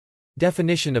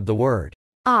Definition of the word.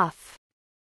 Off.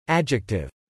 Adjective.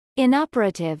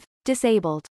 Inoperative,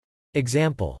 disabled.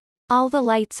 Example. All the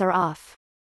lights are off.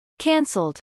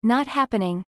 Cancelled, not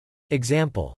happening.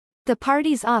 Example. The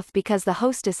party's off because the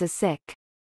hostess is sick.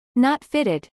 Not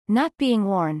fitted, not being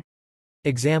worn.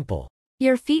 Example.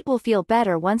 Your feet will feel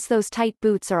better once those tight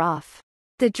boots are off.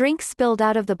 The drink spilled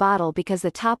out of the bottle because the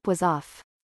top was off.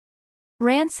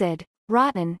 Rancid,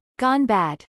 rotten, gone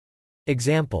bad.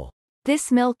 Example.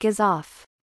 This milk is off.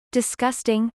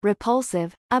 Disgusting,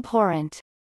 repulsive, abhorrent.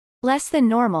 Less than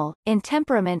normal, in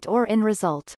temperament or in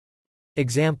result.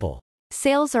 Example.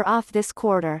 Sales are off this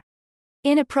quarter.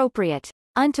 Inappropriate,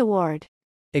 untoward.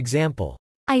 Example.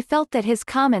 I felt that his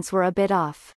comments were a bit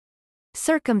off.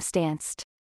 Circumstanced.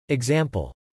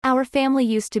 Example. Our family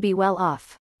used to be well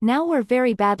off. Now we're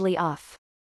very badly off.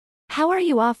 How are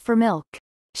you off for milk?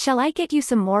 Shall I get you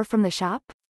some more from the shop?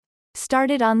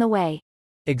 Started on the way.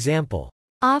 Example.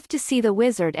 Off to see the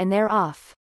wizard and they're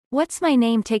off. What's my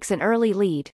name takes an early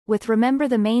lead, with remember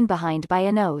the main behind by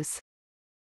a nose.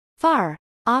 Far,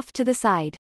 off to the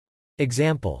side.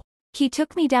 Example. He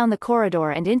took me down the corridor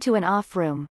and into an off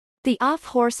room. The off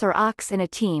horse or ox in a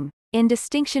team, in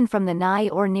distinction from the nigh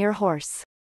or near horse.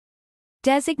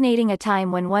 Designating a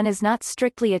time when one is not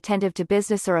strictly attentive to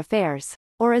business or affairs,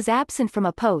 or is absent from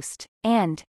a post,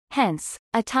 and, hence,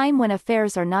 a time when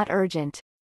affairs are not urgent.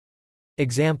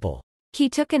 Example. He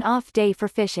took an off day for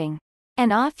fishing.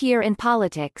 An off year in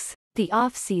politics, the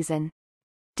off season.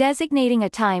 Designating a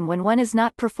time when one is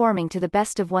not performing to the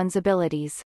best of one's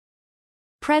abilities.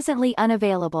 Presently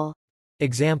unavailable.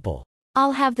 Example.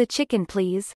 I'll have the chicken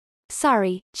please.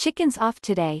 Sorry, chicken's off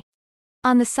today.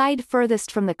 On the side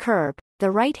furthest from the curb, the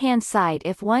right-hand side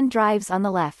if one drives on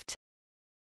the left.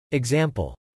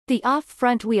 Example. The off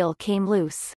front wheel came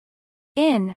loose.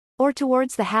 In, or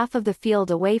towards the half of the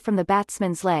field away from the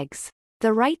batsman's legs.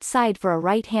 The right side for a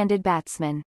right-handed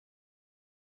batsman.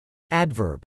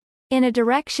 Adverb. In a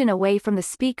direction away from the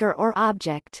speaker or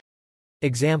object.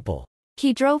 Example.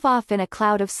 He drove off in a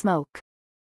cloud of smoke.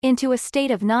 Into a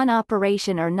state of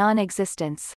non-operation or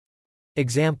non-existence.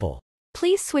 Example.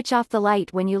 Please switch off the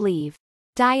light when you leave.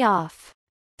 Die off.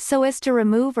 So as to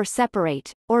remove or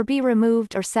separate, or be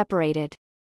removed or separated.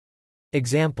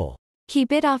 Example. He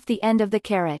bit off the end of the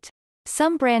carrot.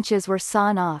 Some branches were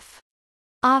sawn off.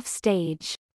 Off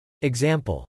stage.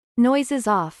 Example. Noises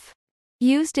off.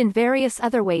 Used in various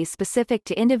other ways specific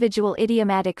to individual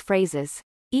idiomatic phrases,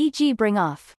 e.g. bring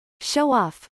off, show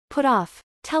off, put off,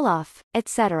 tell off,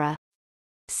 etc.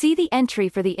 See the entry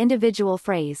for the individual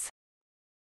phrase.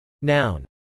 Noun.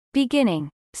 Beginning.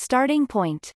 Starting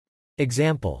point.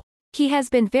 Example. He has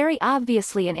been very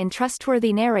obviously an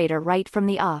untrustworthy narrator right from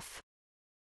the off.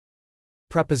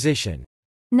 Preposition.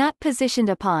 Not positioned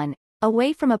upon,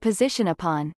 away from a position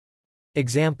upon.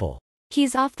 Example.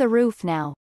 He's off the roof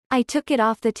now. I took it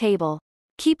off the table.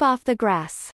 Keep off the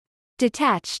grass.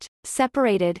 Detached,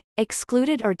 separated,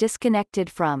 excluded or disconnected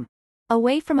from.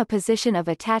 Away from a position of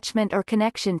attachment or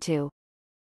connection to.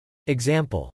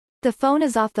 Example. The phone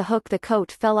is off the hook, the coat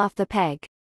fell off the peg.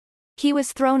 He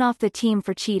was thrown off the team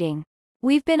for cheating.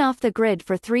 We've been off the grid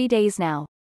for 3 days now.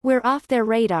 We're off their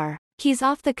radar. He's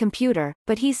off the computer,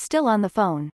 but he's still on the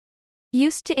phone.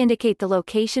 Used to indicate the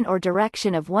location or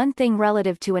direction of one thing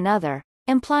relative to another,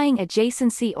 implying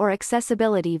adjacency or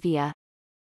accessibility via.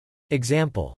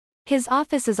 Example. His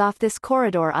office is off this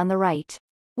corridor on the right.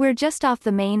 We're just off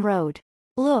the main road.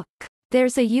 Look,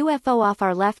 there's a UFO off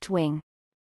our left wing.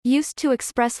 Used to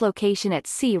express location at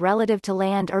sea relative to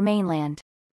land or mainland.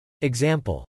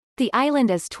 Example. The island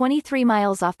is 23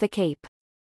 miles off the Cape.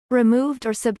 Removed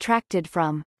or subtracted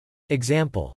from.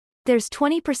 Example. There's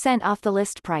 20% off the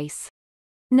list price.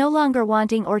 No longer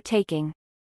wanting or taking.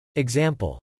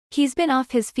 Example. He's been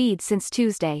off his feed since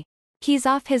Tuesday. He's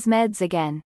off his meds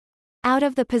again. Out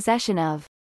of the possession of.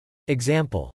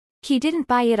 Example. He didn't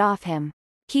buy it off him.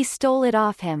 He stole it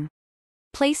off him.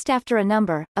 Placed after a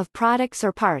number of products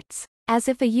or parts, as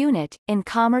if a unit, in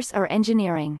commerce or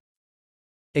engineering.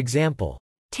 Example.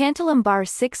 Tantalum bar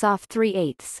 6 off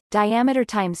 3/8, diameter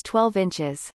times 12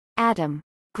 inches. Atom.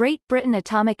 Great Britain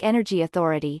Atomic Energy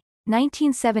Authority,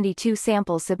 1972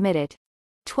 sample submitted.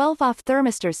 12 off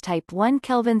thermistors type 1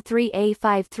 Kelvin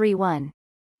 3A531.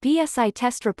 BSI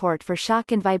test report for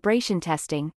shock and vibration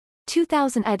testing.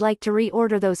 2000. I'd like to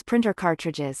reorder those printer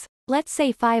cartridges. Let's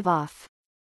say 5 off.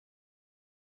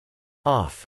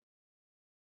 Off.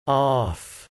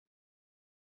 Off.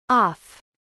 Off.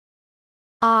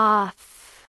 Off.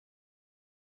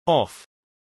 Off.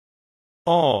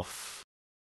 Off.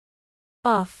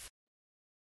 Off.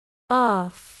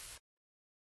 Off.